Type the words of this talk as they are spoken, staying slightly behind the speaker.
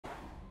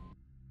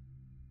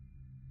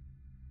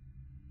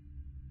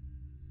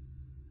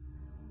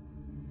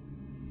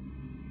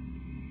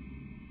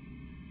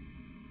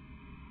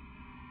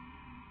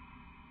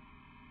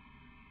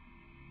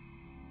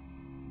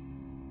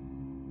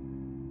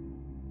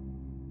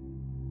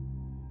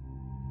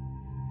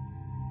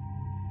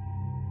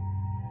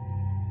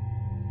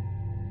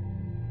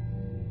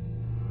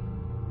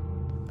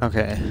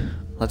Okay,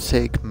 let's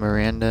take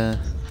Miranda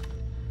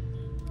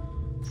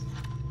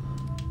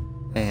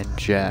and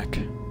Jack.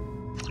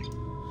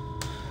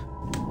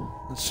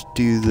 Let's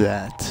do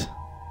that.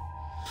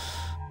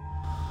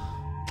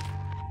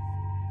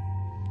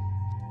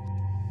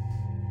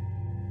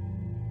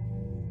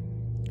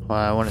 Well,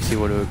 I want to see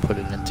what it would put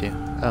it into.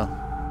 Oh.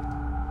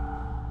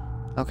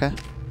 Okay.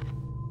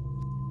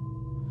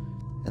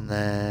 And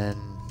then...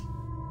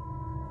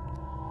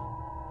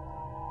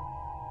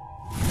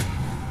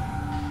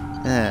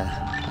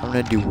 yeah, I'm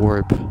gonna do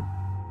warp. And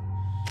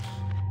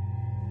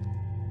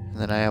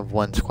then I have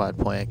one squad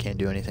point, I can't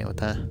do anything with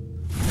that.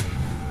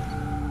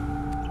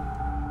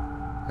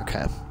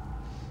 Okay.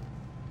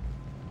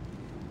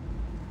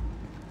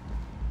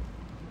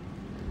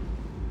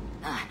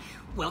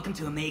 Welcome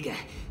to Omega.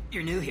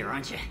 You're new here,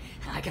 aren't you?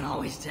 I can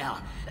always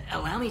tell.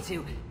 Allow me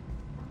to...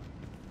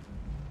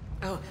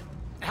 Oh,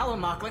 hello,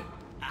 Mocklin.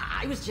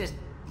 I was just...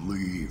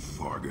 Leave,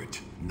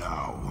 Fargate,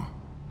 now.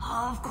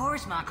 Oh, of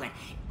course, Mocklin.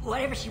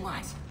 Whatever she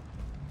wants.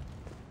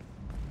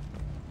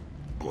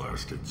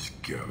 Blasted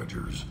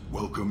scavengers.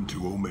 Welcome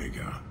to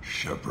Omega,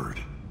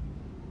 Shepard.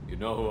 You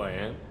know who I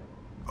am?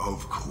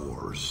 Of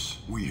course.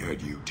 We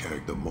had you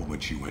tagged the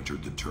moment you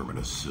entered the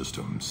Terminus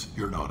systems.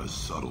 You're not as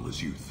subtle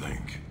as you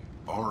think.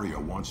 Arya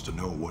wants to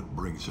know what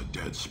brings a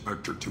dead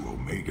Spectre to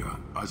Omega.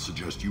 I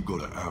suggest you go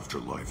to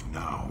Afterlife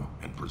now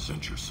and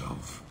present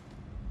yourself.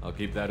 I'll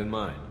keep that in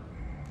mind.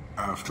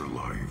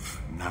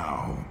 Afterlife,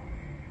 now.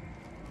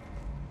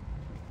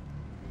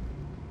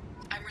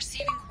 I'm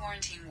receiving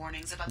quarantine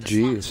warnings about the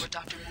Jeez. slums where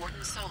Dr.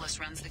 Morton Solus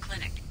runs the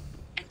clinic.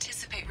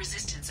 Anticipate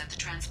resistance at the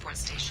transport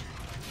station.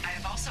 I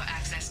have also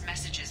accessed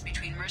messages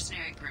between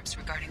mercenary groups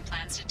regarding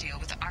plans to deal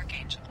with the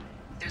Archangel.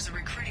 There's a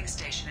recruiting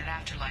station at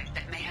Afterlife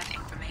that may have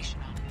information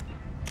on it.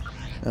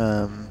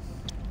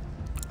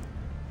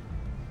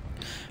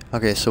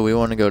 Okay, so we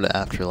want to go to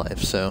Afterlife,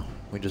 so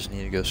we just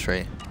need to go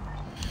straight.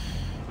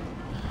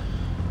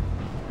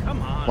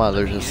 Come on. Wow,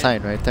 there's a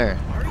sign right there.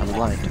 I'm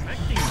blind.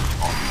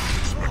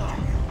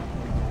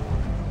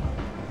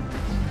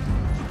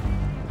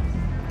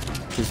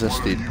 Who's this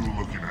dude?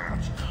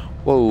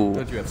 Whoa.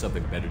 Don't you have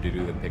something better to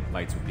do than pick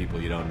fights with people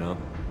you don't know?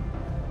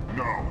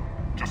 No,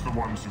 just the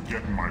ones who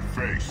get in my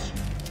face.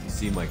 You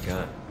see my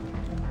gun.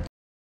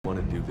 Want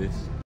to do this?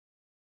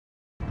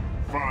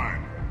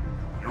 Fine.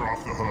 You're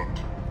off the hook.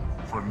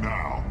 For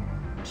now.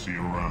 See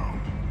you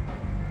around.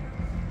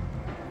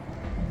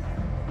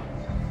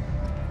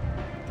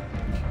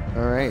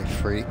 Alright,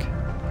 freak.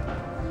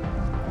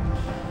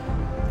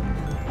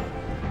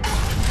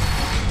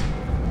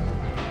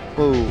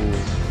 Whoa.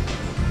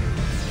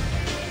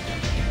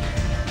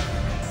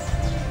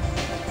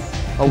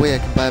 Oh wait, I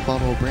can buy a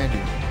bottle of brandy.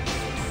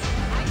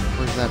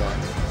 Where's that at?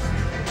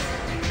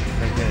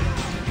 Right there.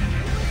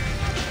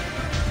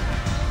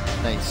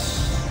 Nice.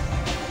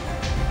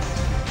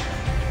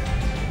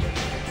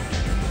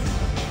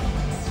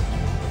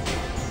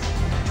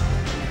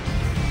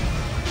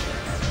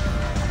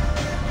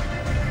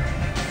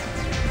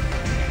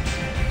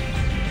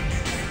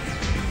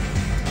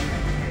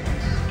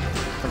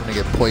 I'm gonna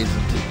get poisoned.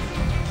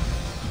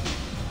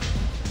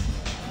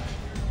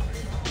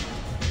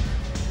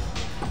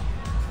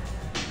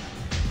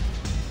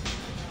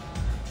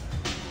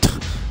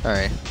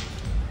 Alright.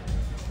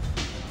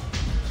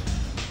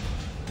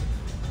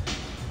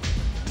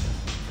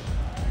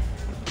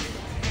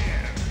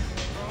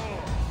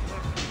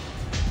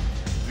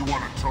 You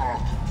want to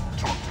talk?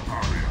 Talk to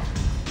Arya.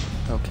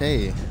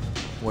 Okay.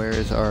 Where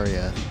is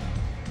Arya?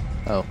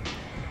 Oh.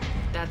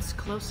 That's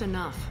close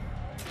enough.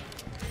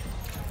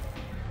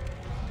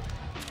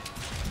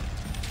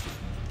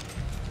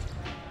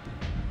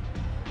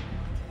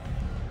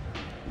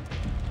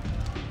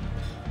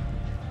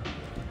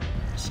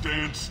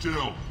 Stand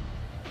still.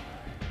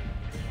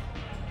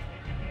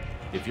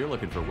 If you're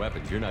looking for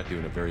weapons, you're not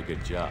doing a very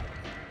good job.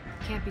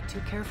 Can't be too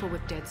careful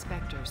with dead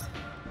specters.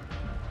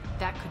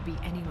 That could be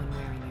anyone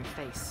wearing your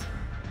face.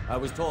 I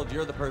was told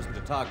you're the person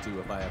to talk to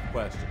if I have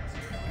questions.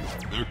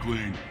 They're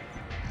clean.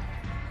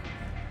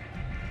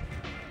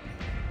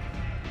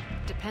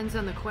 Depends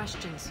on the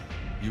questions.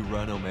 You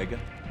run Omega?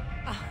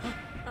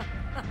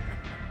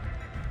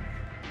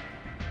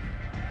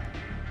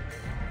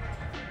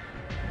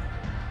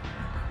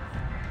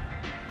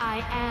 I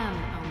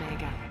am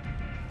Omega.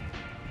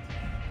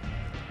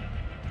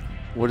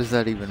 What does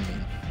that even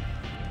mean?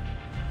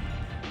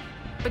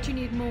 But you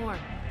need more.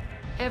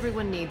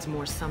 Everyone needs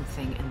more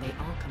something, and they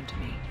all come to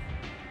me.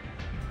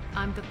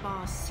 I'm the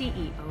boss,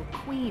 CEO,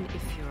 queen,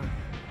 if you're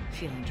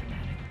feeling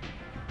dramatic.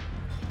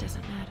 It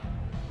doesn't matter.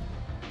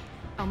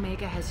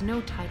 Omega has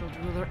no titled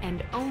ruler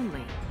and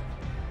only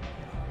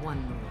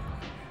one rule.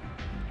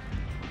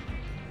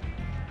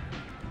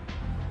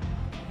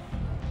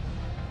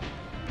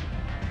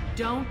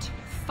 Don't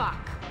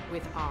fuck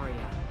with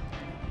Arya.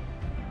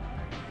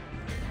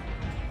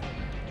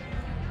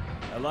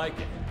 I like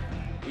it.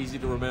 Easy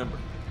to remember.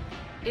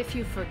 If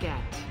you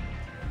forget,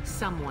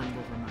 someone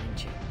will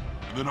remind you.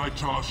 And then I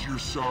toss your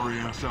sorry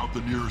ass out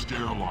the nearest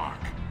airlock.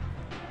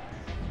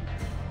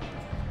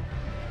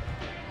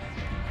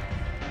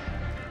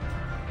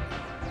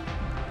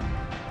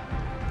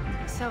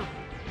 So,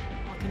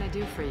 what can I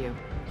do for you?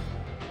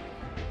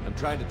 I'm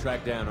trying to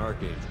track down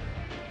Archangel.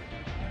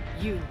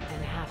 You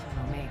and half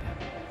of Omega.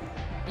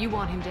 You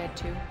want him dead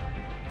too?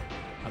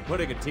 I'm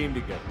putting a team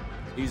together.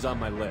 He's on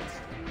my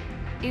list.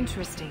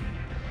 Interesting.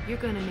 You're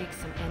gonna make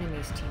some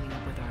enemies teaming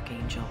up with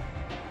Archangel.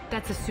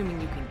 That's assuming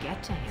you can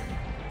get to him.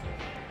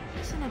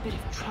 He's in a bit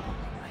of trouble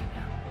right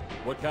now.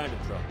 What kind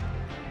of trouble?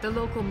 The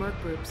local merc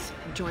groups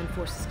have joined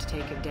forces to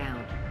take him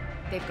down.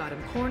 They've got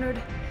him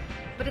cornered,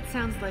 but it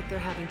sounds like they're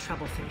having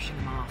trouble finishing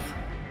him off.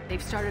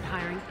 They've started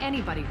hiring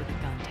anybody with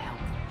a gun to help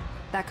them.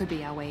 That could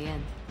be our way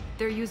in.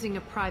 They're using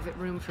a private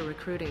room for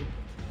recruiting.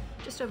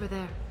 Just over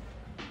there.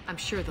 I'm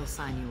sure they'll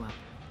sign you up.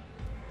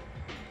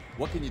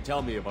 What can you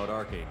tell me about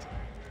Archangel?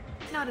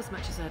 Not as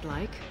much as I'd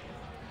like.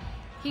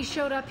 He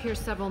showed up here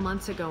several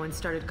months ago and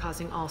started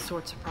causing all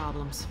sorts of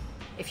problems.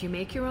 If you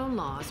make your own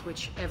laws,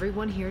 which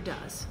everyone here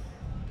does,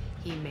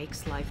 he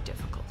makes life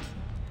difficult.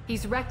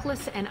 He's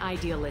reckless and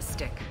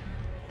idealistic.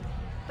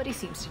 But he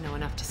seems to know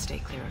enough to stay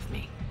clear of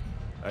me.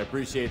 I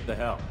appreciate the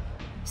help.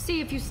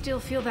 See if you still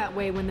feel that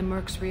way when the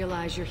mercs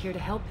realize you're here to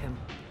help him.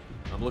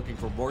 I'm looking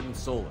for Morden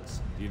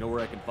Solus. Do you know where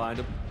I can find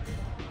him?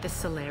 The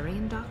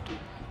Solarian doctor?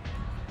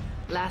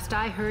 Last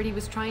I heard, he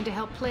was trying to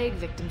help plague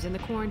victims in the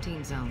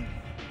quarantine zone.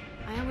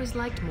 I always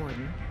liked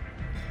Morden.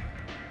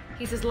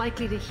 He's as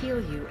likely to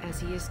heal you as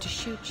he is to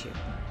shoot you.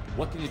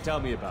 What can you tell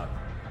me about him?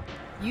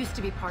 Used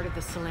to be part of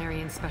the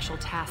Solarian Special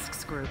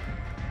Tasks Group.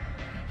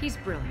 He's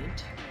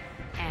brilliant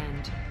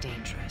and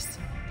dangerous.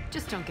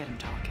 Just don't get him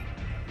talking.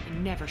 He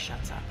never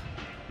shuts up.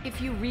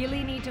 If you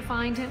really need to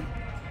find him,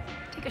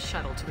 take a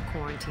shuttle to the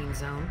quarantine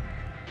zone.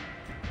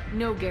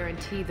 No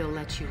guarantee they'll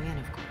let you in,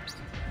 of course.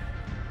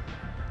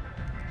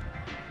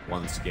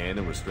 One scan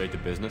and we're straight to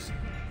business?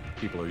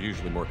 People are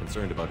usually more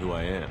concerned about who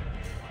I am.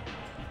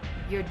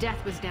 Your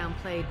death was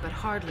downplayed, but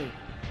hardly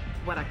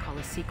what I call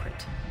a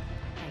secret.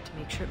 I had to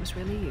make sure it was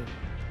really you.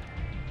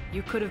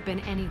 You could have been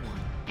anyone,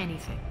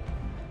 anything.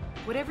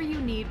 Whatever you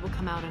need will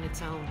come out on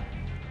its own.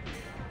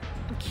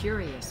 I'm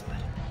curious, but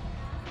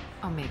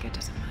Omega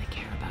doesn't really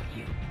care about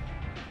you.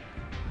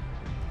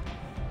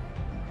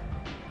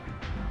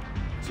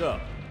 So,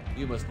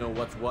 you must know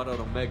what's what on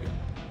Omega.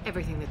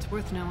 Everything that's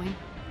worth knowing.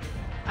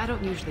 I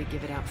don't usually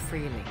give it out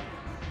freely.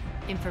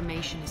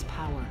 Information is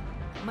power.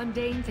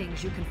 Mundane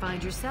things you can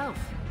find yourself.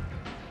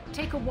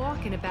 Take a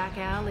walk in a back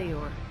alley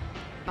or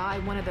buy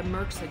one of the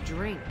mercs a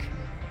drink.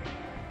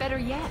 Better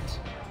yet,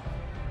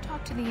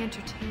 talk to the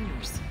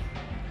entertainers.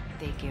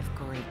 They give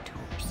great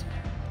tours.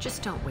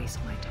 Just don't waste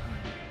my time.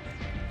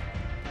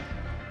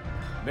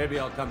 Maybe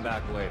I'll come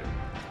back later.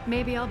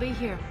 Maybe I'll be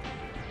here.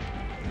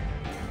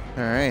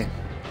 Alright.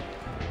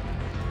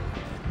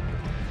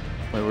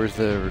 Wait, where's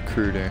the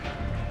recruiter?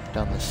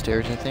 Down the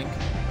stairs, I think?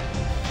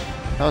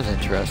 That was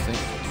interesting,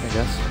 I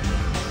guess.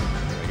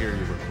 I hear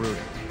you're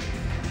recruiting.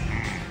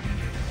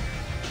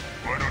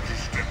 Why don't you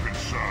step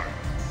inside?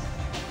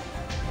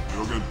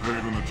 You'll get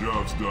paid when the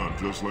job's done,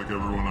 just like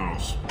everyone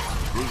else.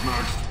 Who's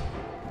next?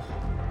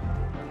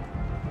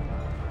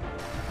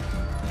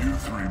 You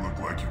three look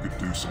like you could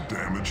do some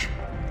damage.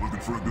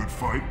 Looking for a good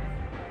fight?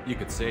 You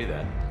could say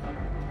that.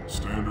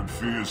 Standard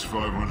fee is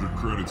 500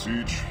 credits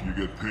each. You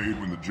get paid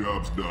when the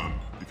job's done.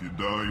 If you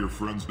die, your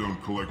friends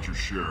don't collect your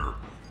share.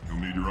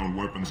 You'll need your own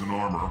weapons and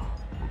armor.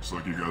 Looks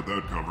like you got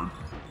that covered.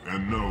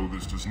 And no,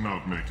 this does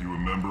not make you a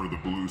member of the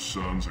Blue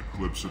Suns,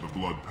 Eclipse, or the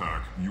Blood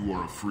Pack. You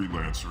are a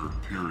freelancer,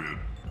 period.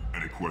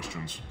 Any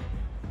questions?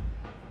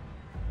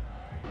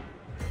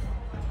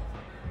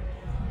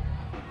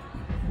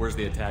 Where's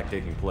the attack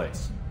taking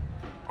place?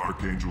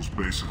 Archangel's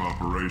base of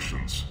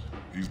operations.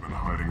 He's been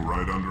hiding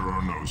right under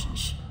our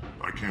noses.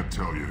 I can't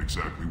tell you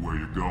exactly where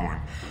you're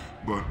going,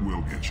 but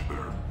we'll get you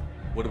there.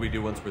 What do we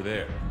do once we're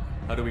there?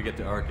 How do we get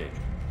to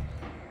Archangel?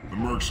 The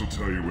mercs will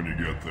tell you when you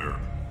get there.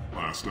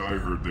 Last I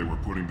heard, they were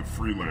putting the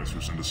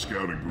freelancers into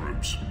scouting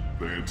groups.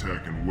 They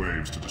attack in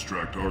waves to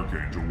distract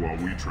Archangel while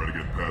we try to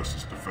get past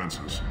his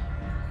defenses.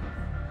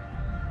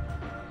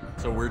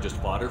 So we're just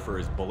fodder for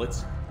his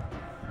bullets?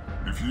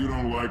 If you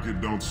don't like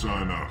it, don't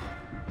sign up.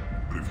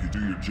 But if you do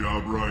your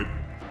job right,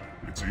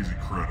 it's easy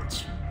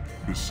credits.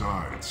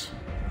 Besides,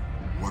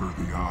 what are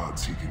the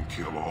odds he can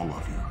kill all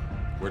of you?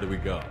 Where do we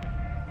go?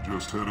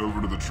 Just head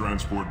over to the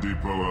transport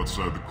depot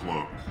outside the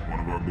club. One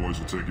of our boys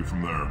will take you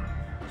from there.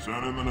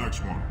 Send in the next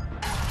one.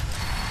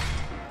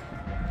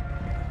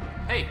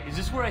 Hey, is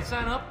this where I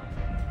sign up?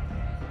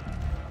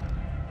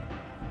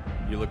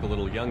 You look a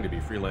little young to be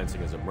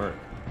freelancing as a merc.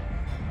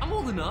 I'm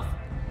old enough.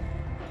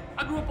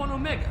 I grew up on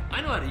Omega. I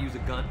know how to use a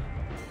gun.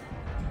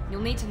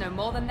 You'll need to know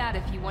more than that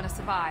if you want to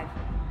survive.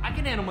 I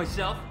can handle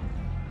myself.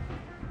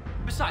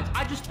 Besides,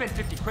 I just spent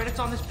 50 credits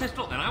on this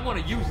pistol, and I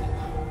want to use it.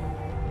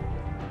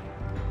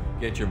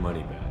 Get your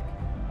money back.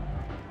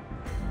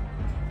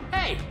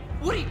 Hey,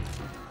 what are you...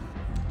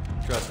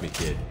 Trust me,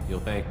 kid. You'll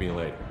thank me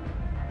later.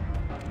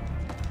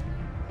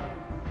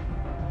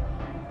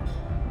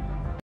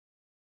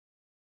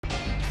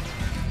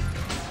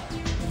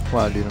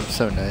 Wow, dude, I'm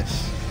so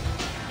nice.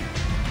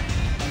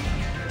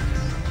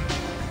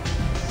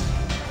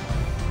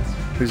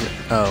 Who's it?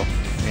 Oh,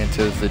 And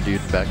so is the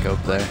dude back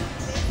up there.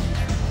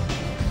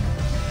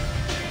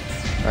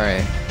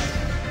 Alright.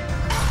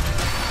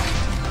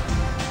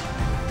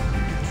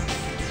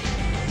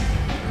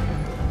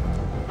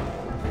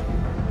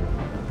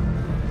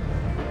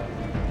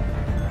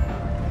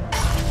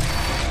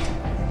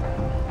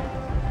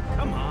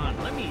 Come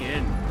on, let me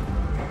in.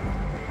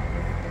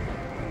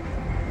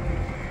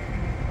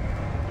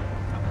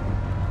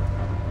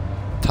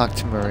 Talk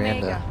to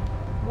Miranda. Omega,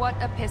 what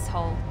a piss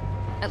hole.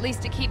 At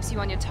least it keeps you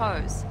on your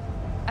toes.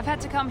 I've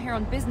had to come here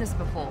on business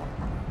before.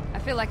 I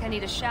feel like I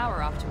need a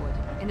shower afterward,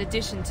 in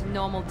addition to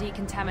normal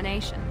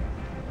decontamination.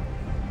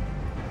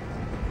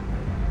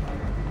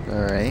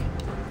 Alright.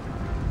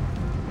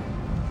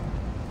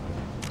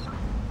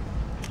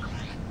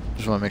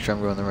 Just want to make sure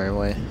I'm going the right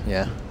way.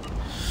 Yeah.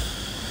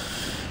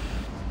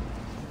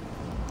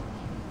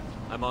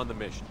 I'm on the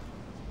mission.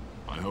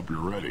 I hope you're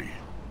ready.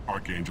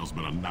 Archangel's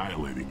been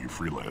annihilating you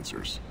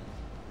freelancers.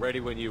 Ready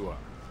when you are.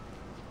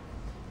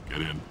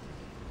 Get in.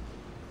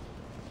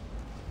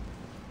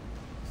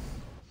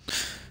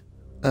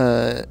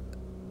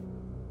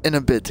 In a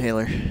bit,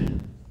 Taylor.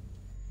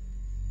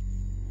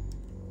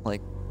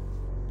 Like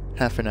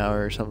half an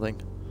hour or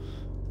something.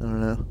 I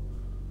don't know.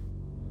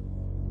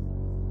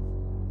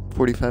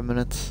 45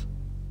 minutes.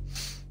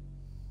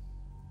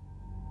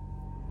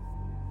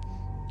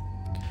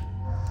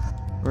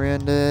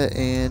 Miranda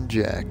and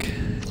Jack.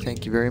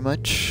 Thank you very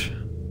much.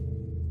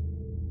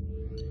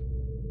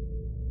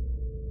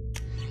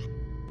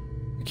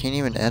 I can't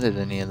even edit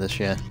any of this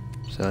yet.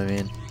 So I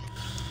mean,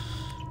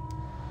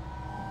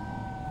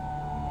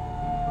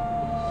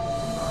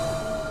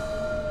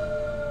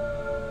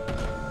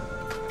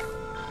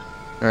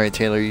 alright,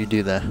 Taylor, you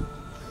do that.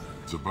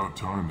 It's about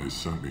time they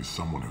sent me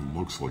someone who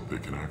looks like they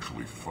can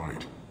actually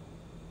fight.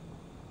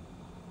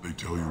 They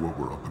tell you what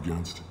we're up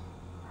against?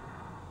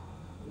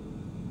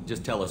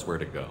 Just tell us where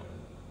to go.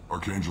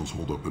 Archangel's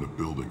holed up in a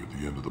building at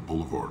the end of the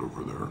boulevard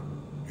over there.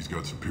 He's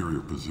got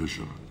superior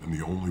position, and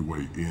the only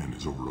way in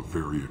is over a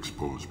very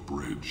exposed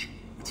bridge.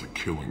 It's a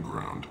killing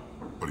ground,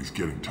 but he's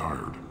getting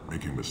tired,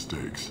 making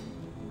mistakes.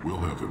 We'll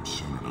have him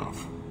soon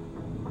enough.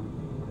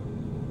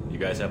 You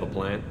guys have a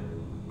plan?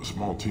 A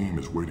small team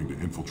is waiting to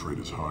infiltrate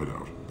his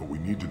hideout, but we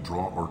need to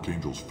draw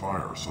Archangel's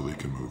fire so they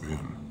can move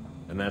in.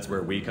 And that's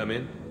where we come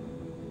in?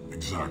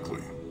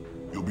 Exactly.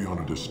 You'll be on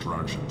a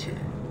distraction team.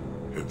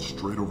 Head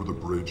straight over the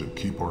bridge and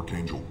keep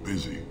Archangel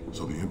busy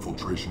so the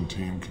infiltration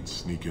team can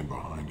sneak in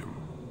behind him.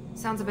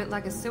 Sounds a bit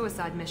like a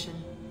suicide mission.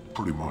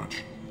 Pretty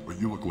much, but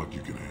you look like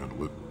you can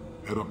handle it.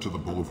 Head up to the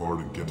boulevard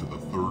and get to the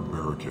 3rd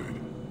barricade.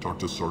 Talk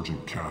to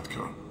Sergeant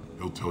Kathka.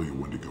 He'll tell you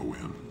when to go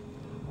in.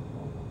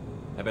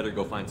 I better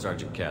go find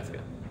Sergeant Kathka.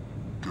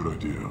 Good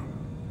idea.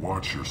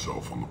 Watch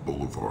yourself on the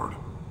boulevard.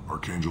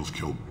 Archangel's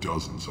killed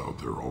dozens out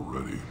there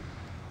already.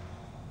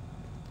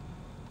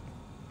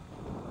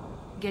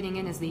 Getting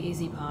in is the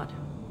easy part.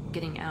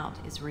 Getting out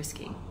is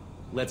risky.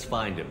 Let's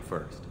find him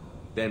first.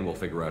 Then we'll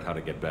figure out how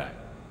to get back.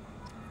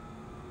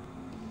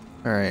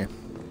 Alright.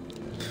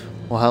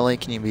 Well, how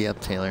late can you be up,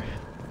 Taylor?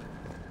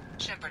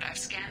 Shepard, I've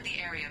scanned the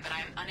area, but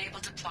I am unable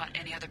to plot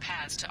any other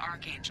paths to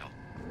Archangel.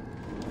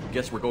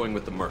 Guess we're going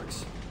with the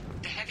mercs.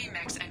 The heavy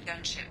mechs and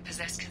gunship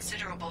possess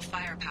considerable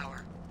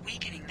firepower.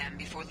 Weakening them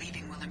before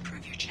leaving will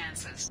improve your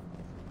chances.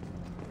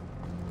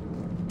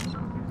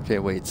 Okay,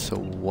 wait, so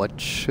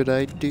what should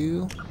I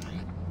do?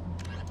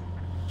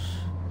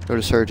 Go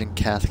to Sergeant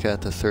Kathka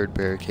at the 3rd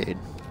barricade.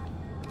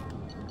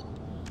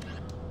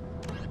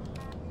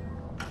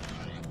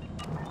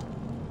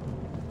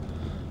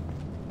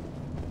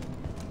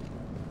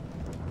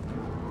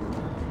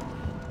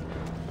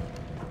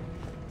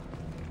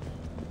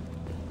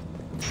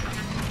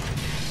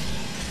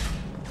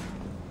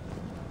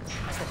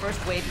 As the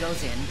first wave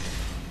goes in,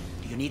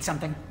 do you need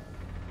something?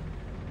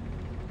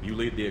 You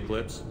lead the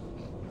Eclipse?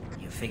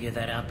 You figure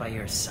that out by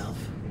yourself?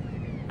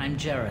 I'm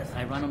Jareth.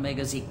 I run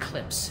Omega's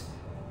Eclipse.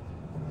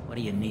 What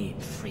do you need,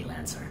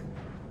 freelancer?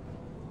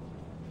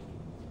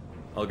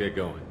 I'll get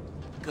going.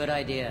 Good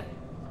idea.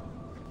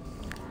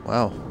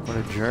 Wow, what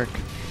a jerk.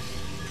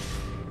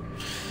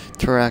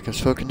 Tarak, I've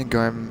spoken to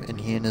Garm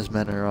and he and his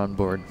men are on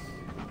board.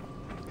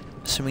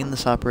 Assuming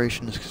this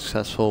operation is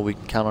successful, we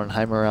can count on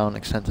high morale and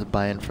extensive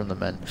buy-in from the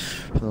men.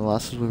 From the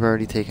losses we've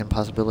already taken,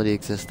 possibility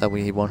exists that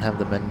we won't have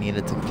the men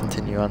needed to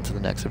continue on to the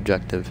next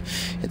objective.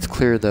 It's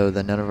clear, though,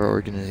 that none of our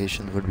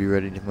organizations would be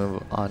ready to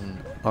move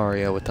on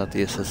Aria without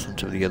the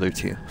assistance of the other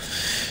two.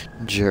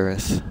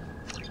 Jareth.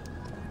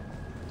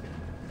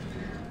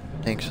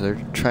 Thanks,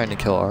 they're trying to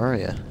kill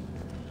Aria.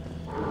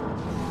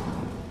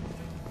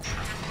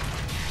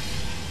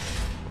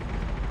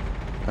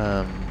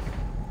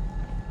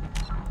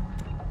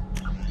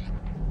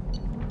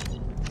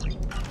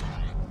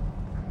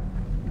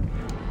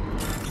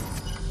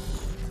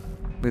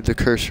 Move the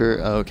cursor.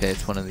 Oh, okay,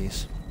 it's one of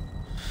these.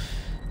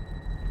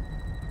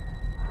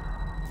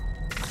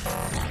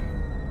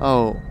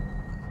 Oh.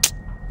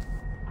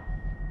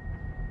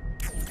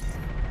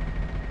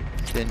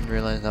 Didn't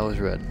realize that was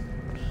red.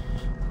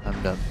 I'm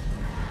done.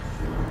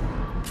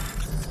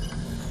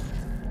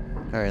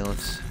 Alright,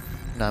 let's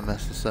not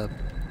mess this up.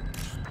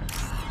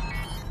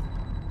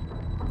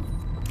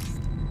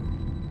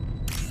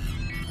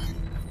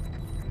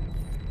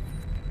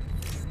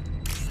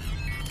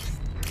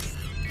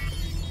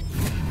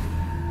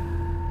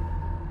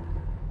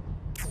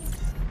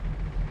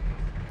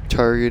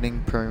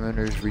 Targeting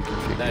perimeters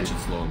reconfigured. That should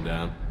slow him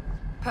down.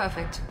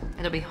 Perfect.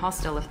 It'll be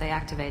hostile if they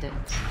activate it.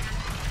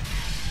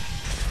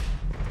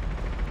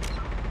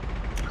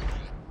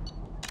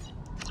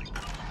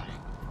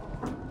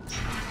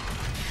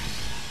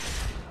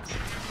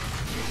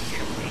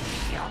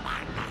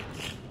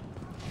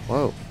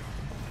 Whoa.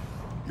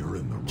 You're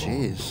in the wrong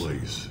Jeez.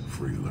 place,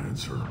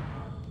 freelancer.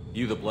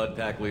 You the blood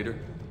pack leader?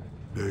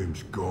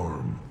 Name's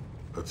Garm.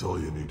 That's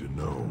all you need to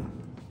know.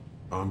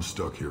 I'm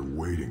stuck here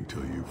waiting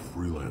till you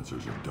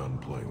freelancers are done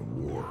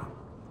playing war.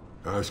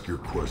 Ask your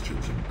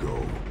questions and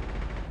go.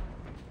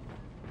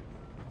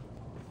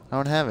 I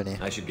don't have any.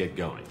 I should get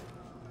going.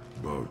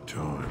 About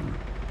time.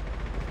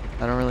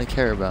 I don't really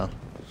care about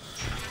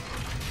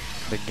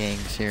the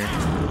gangs here.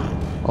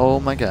 Oh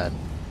my god.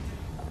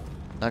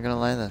 Not gonna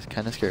lie, that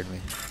kind of scared me.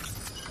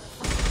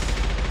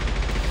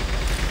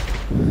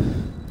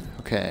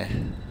 Okay.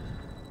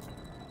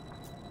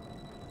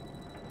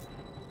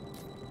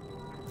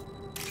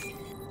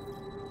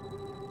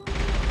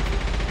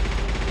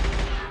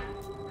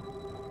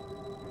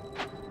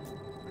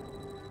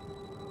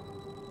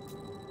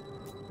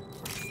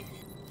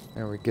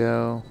 There we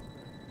go.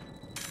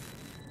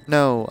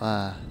 No,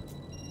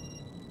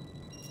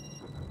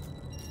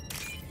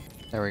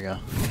 there we go.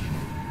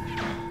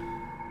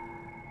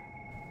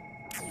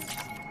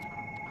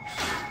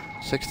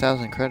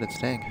 $6,000 credits,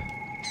 dang. Is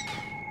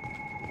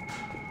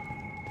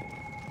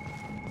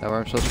that where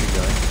I'm supposed to be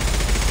going?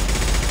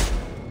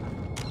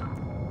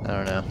 I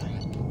don't know.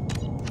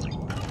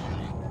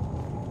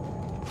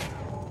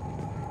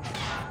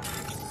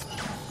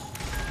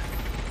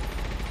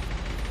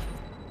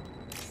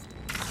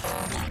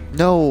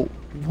 No,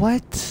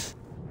 what?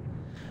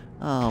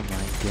 Oh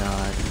my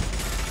god.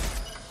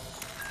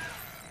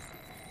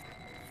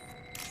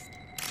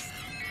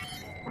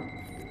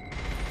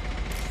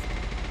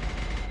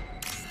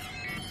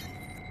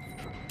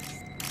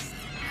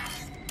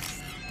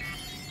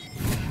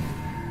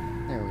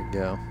 There we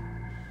go.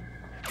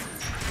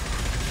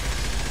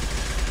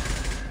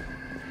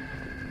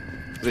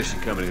 This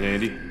should come in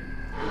handy.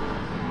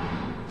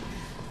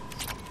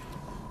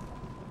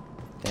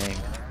 Dang.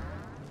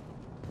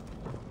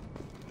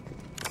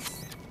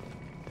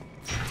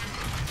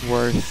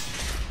 Worth.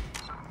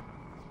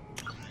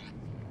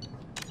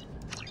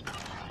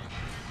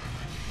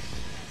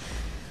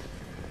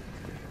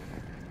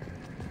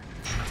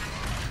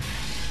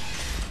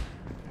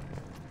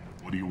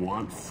 What do you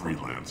want,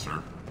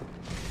 freelancer?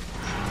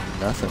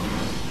 Nothing.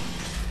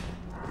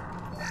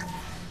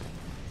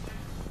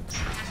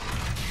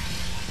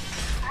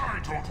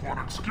 I don't want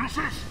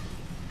excuses.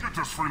 Get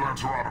this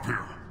freelancer out of here.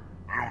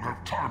 I don't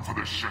have time for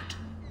this shit.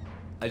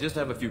 I just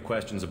have a few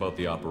questions about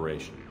the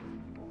operation.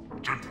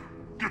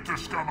 Get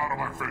this scum out of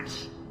my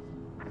face.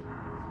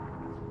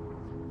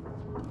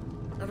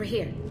 Over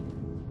here.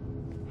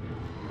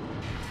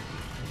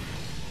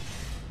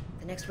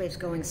 The next wave's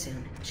going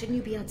soon. Shouldn't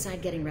you be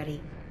outside getting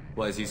ready?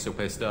 Why is he so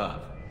pissed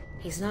off?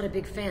 He's not a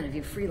big fan of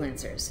you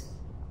freelancers.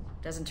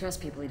 Doesn't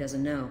trust people he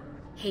doesn't know.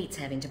 Hates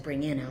having to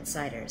bring in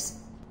outsiders.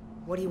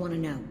 What do you want to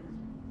know?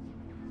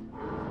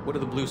 What do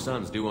the Blue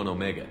Suns do on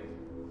Omega?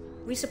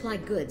 We supply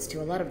goods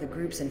to a lot of the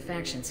groups and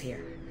factions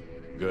here.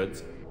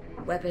 Goods?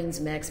 Weapons,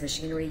 mechs,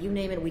 machinery, you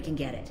name it, we can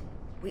get it.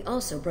 We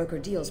also broker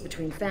deals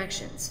between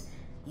factions.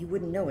 You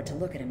wouldn't know it to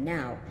look at him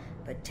now,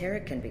 but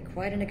Tarek can be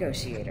quite a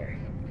negotiator.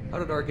 How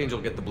did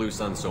Archangel get the Blue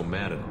Suns so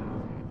mad at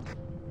him?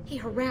 He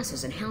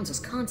harasses and hounds us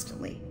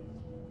constantly.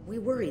 We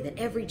worry that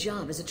every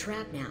job is a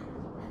trap now.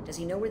 Does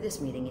he know where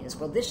this meeting is?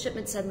 Will this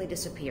shipment suddenly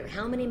disappear?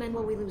 How many men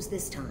will we lose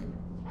this time?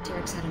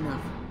 Tarek's had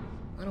enough.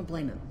 I don't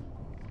blame him.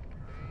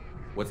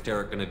 What's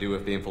Tarek gonna do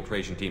if the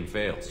infiltration team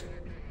fails?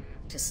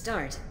 To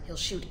start, he'll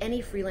shoot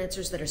any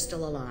freelancers that are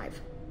still alive.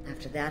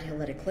 After that, he'll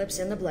let Eclipse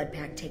and the Blood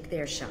Pack take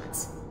their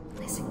shots.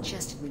 I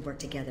suggested we work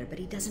together, but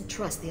he doesn't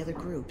trust the other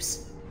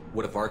groups.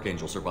 What if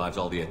Archangel survives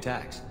all the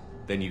attacks?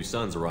 Then you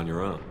Suns are on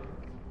your own.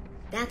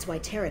 That's why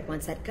Tarek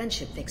wants that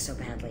gunship fixed so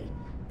badly.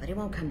 But it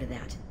won't come to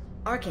that.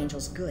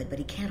 Archangel's good, but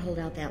he can't hold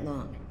out that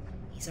long.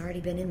 He's already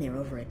been in there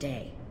over a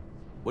day.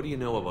 What do you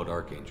know about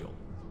Archangel?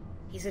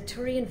 He's a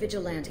Turian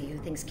vigilante who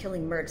thinks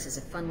killing mercs is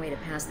a fun way to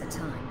pass the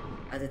time.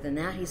 Other than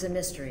that, he's a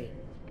mystery.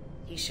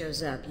 He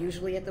shows up,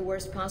 usually at the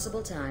worst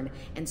possible time,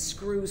 and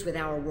screws with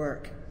our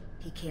work.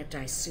 He can't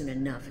die soon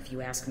enough, if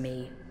you ask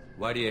me.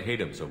 Why do you hate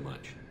him so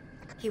much?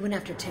 He went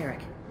after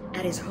Tarek,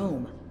 at his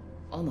home.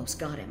 Almost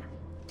got him.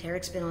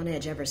 Tarek's been on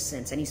edge ever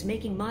since, and he's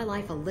making my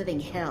life a living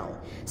hell.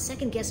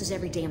 Second guesses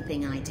every damn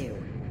thing I do.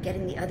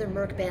 Getting the other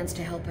merc bands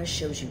to help us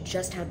shows you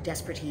just how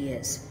desperate he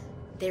is.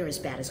 They're as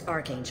bad as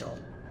Archangel.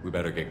 We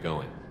better get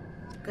going.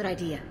 Good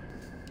idea.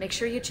 Make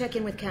sure you check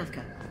in with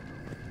Kafka.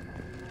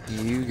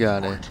 You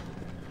got it.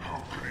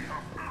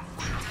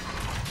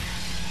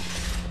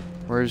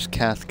 Where's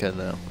Kafka,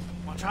 though?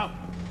 Watch out!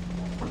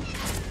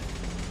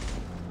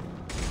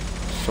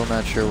 Still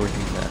not sure where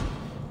he's at.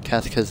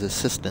 Kafka's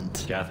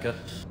assistant. Kafka?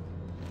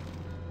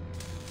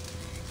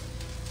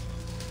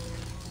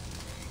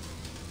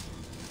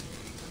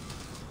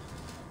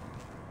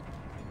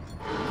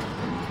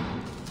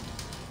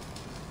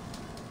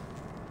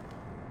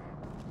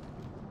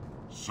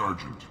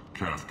 Sergeant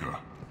Kafka.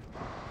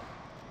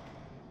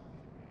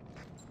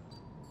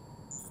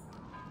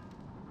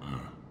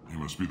 He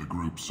must be the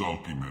group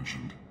Salky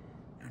mentioned.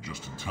 You're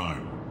just in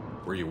time.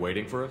 Were you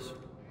waiting for us?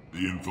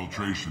 The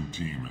infiltration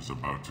team is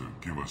about to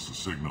give us the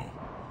signal.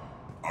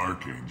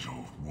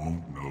 Archangel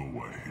won't know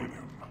what hit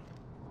him.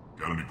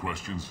 Got any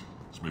questions?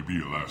 This may be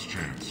your last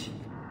chance.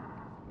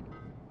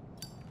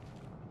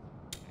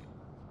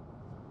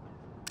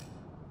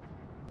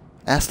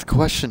 Ask the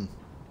question.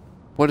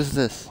 What is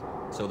this?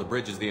 So the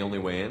bridge is the only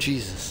way in?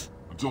 Jesus.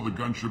 Until the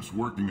gunship's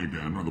working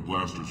again or the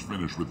blasters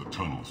finish with the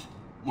tunnels.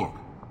 Look,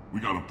 we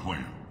got a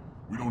plan.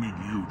 We don't need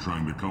you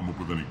trying to come up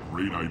with any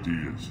great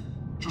ideas.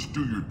 Just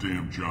do your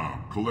damn job,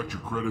 collect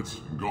your credits,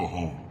 and go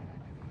home.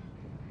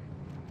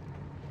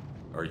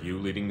 Are you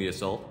leading the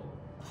assault?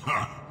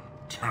 Ha!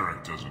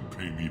 Tarek doesn't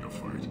pay me to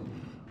fight.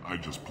 I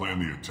just plan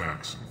the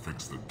attacks and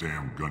fix the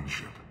damn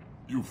gunship.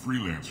 You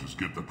freelancers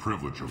get the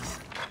privilege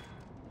of...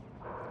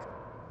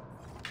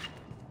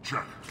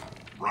 Check.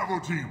 Bravo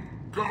team,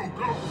 go,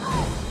 go,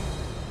 go!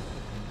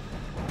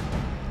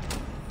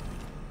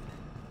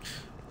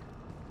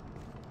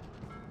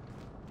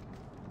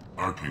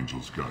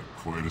 Archangel's got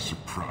quite a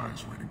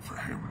surprise waiting for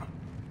him.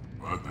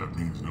 But that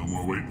means no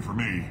more waiting for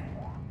me.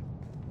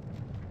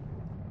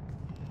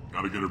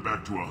 Gotta get her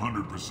back to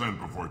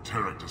 100% before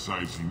Tarek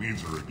decides he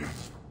needs her again.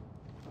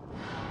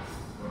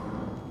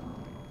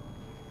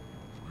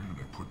 Where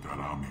did I put that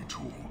Omni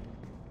tool?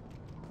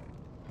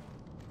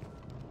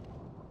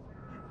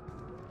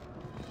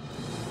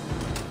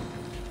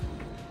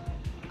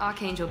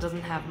 Archangel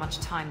doesn't have much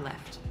time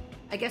left.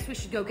 I guess we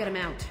should go get him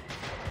out.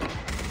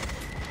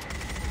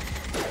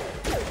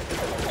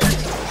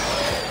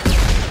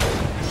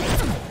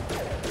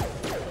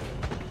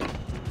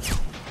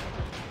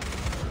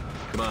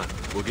 Come on,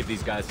 we'll give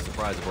these guys a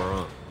surprise of our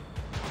own.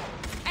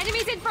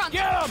 Enemies in front!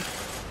 Get him!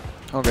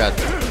 Oh god.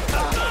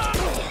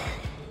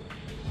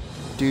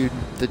 Dude,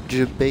 the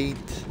debate.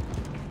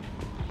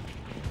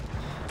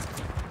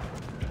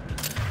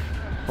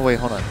 Oh wait,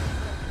 hold on.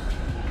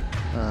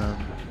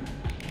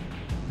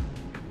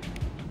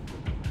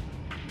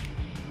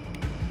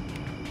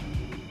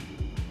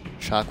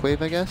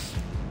 Shockwave, I guess?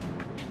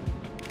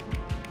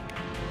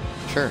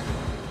 Sure.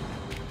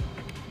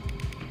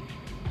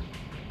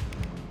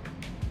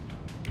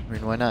 I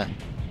mean, why not?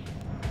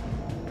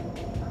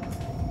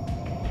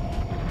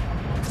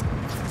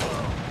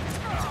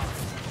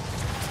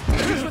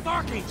 He's with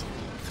Archangel!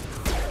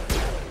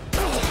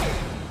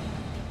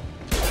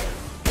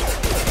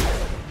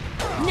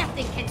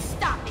 Nothing can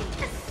stop me!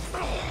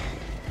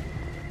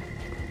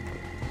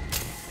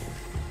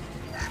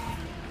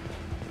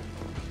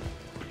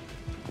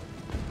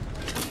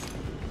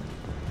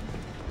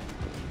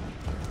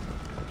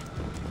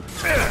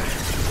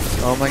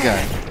 Oh my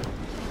god.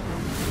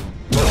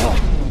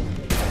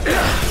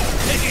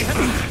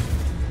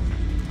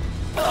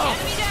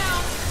 Enemy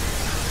down!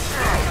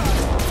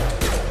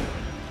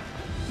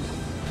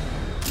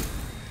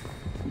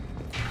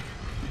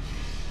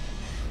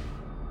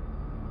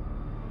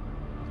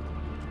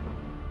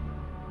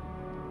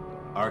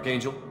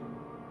 Archangel?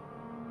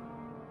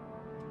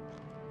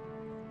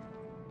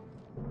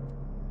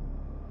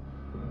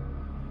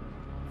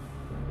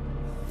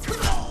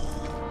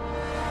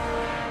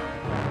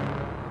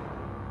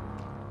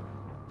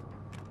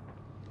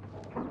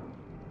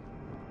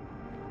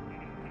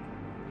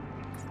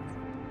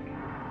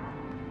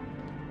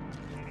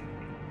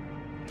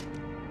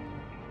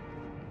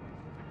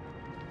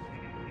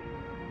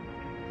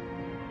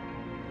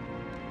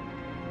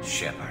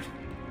 Shepard,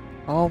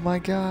 Oh my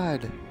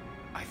god.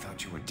 I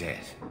thought you were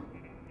dead.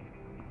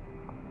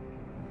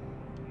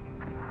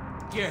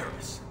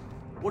 Garrus,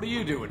 what are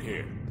you doing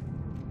here?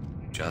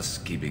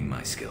 Just keeping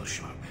my skills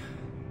sharp.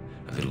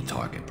 A little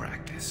target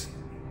practice.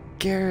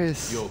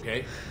 Garrus. You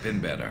okay? Been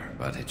better,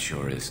 but it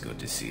sure is good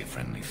to see a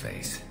friendly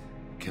face.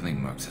 Killing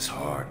mercs is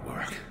hard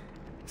work,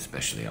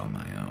 especially on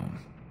my own.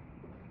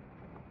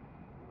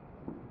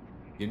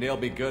 You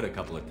nailed me good a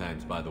couple of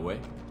times, by the way.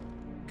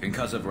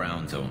 Concussive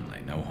rounds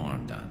only, no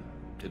harm done.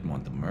 Didn't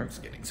want the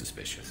mercs getting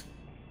suspicious.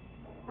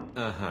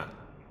 Uh-huh.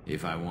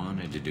 If I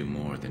wanted to do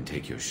more than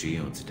take your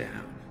shields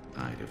down,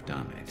 I'd have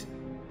done it.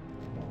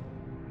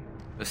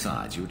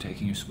 Besides, you were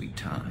taking your sweet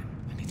time.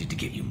 I needed to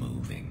get you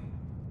moving.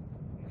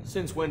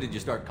 Since when did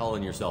you start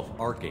calling yourself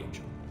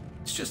Archangel?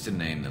 It's just a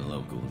name the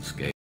locals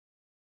gave.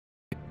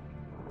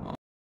 All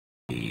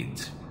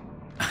needs.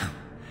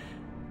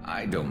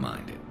 I don't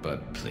mind it,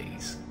 but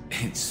please.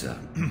 It's,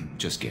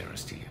 just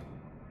Garrus to you.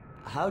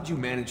 How'd you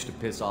manage to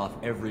piss off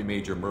every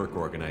major merc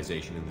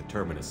organization in the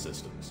Terminus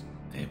systems?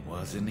 It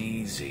wasn't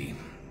easy.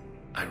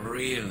 I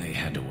really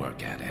had to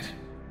work at it.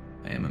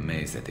 I am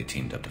amazed that they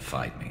teamed up to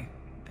fight me.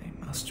 They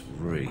must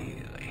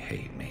really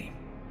hate me.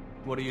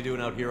 What are you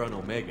doing out here on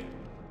Omega?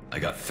 I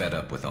got fed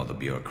up with all the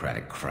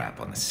bureaucratic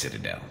crap on the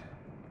Citadel.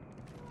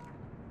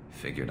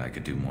 Figured I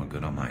could do more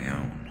good on my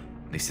own.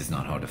 At least it's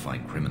not hard to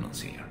find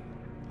criminals here.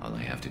 All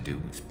I have to do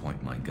is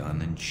point my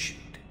gun and shoot.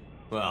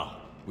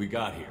 Well, we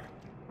got here.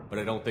 But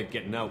I don't think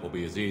getting out will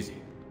be as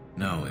easy.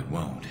 No, it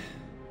won't.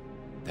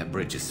 That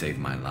bridge has saved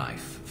my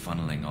life,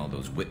 funneling all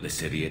those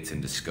witless idiots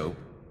into scope.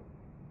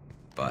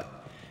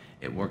 But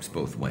it works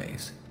both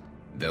ways.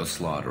 They'll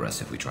slaughter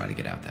us if we try to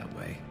get out that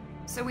way.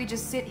 So we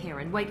just sit here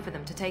and wait for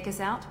them to take us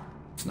out?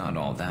 It's not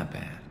all that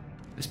bad.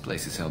 This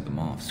place has held them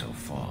off so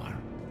far.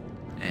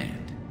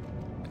 And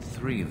with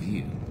 3 of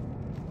you,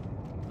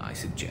 I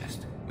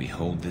suggest we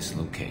hold this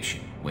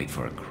location, wait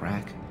for a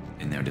crack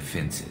in their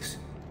defenses,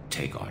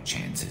 take our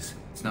chances.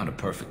 It's not a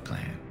perfect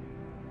plan,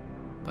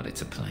 but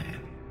it's a plan.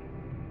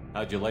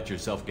 How'd you let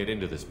yourself get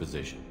into this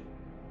position?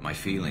 My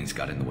feelings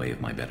got in the way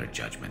of my better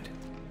judgment.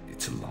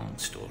 It's a long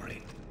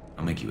story.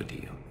 I'll make you a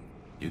deal.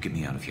 You get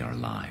me out of here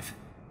alive,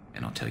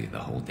 and I'll tell you the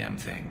whole damn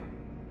thing.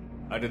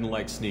 I didn't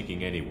like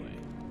sneaking anyway.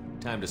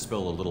 Time to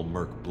spill a little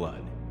merc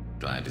blood.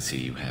 Glad to see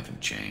you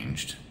haven't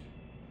changed.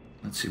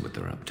 Let's see what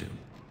they're up to.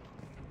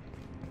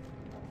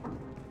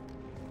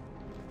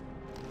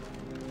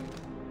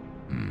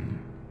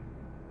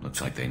 Looks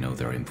like they know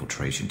their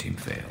infiltration team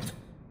failed.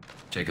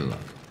 Take a look.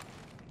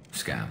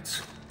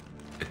 Scouts.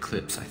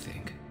 Eclipse, I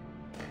think.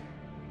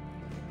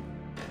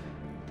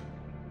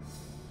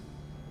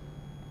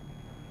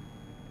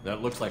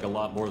 That looks like a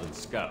lot more than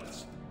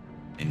scouts.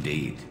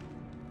 Indeed.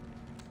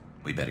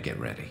 We better get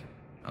ready.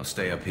 I'll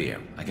stay up here.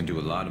 I can do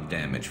a lot of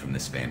damage from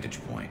this vantage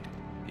point.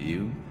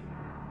 You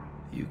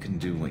can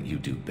do what you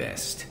do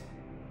best.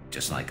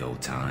 Just like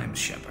old times,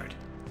 Shepard.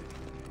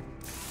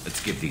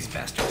 Let's give these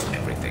bastards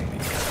everything we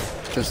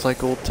got. Just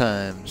like old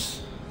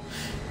times.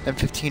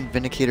 M15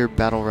 Vindicator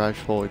Battle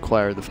Rifle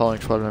acquired. The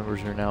following squad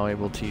members are now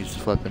able to use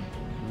this weapon.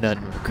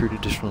 None. Recruit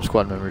additional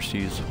squad members to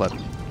use this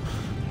weapon.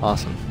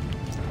 Awesome.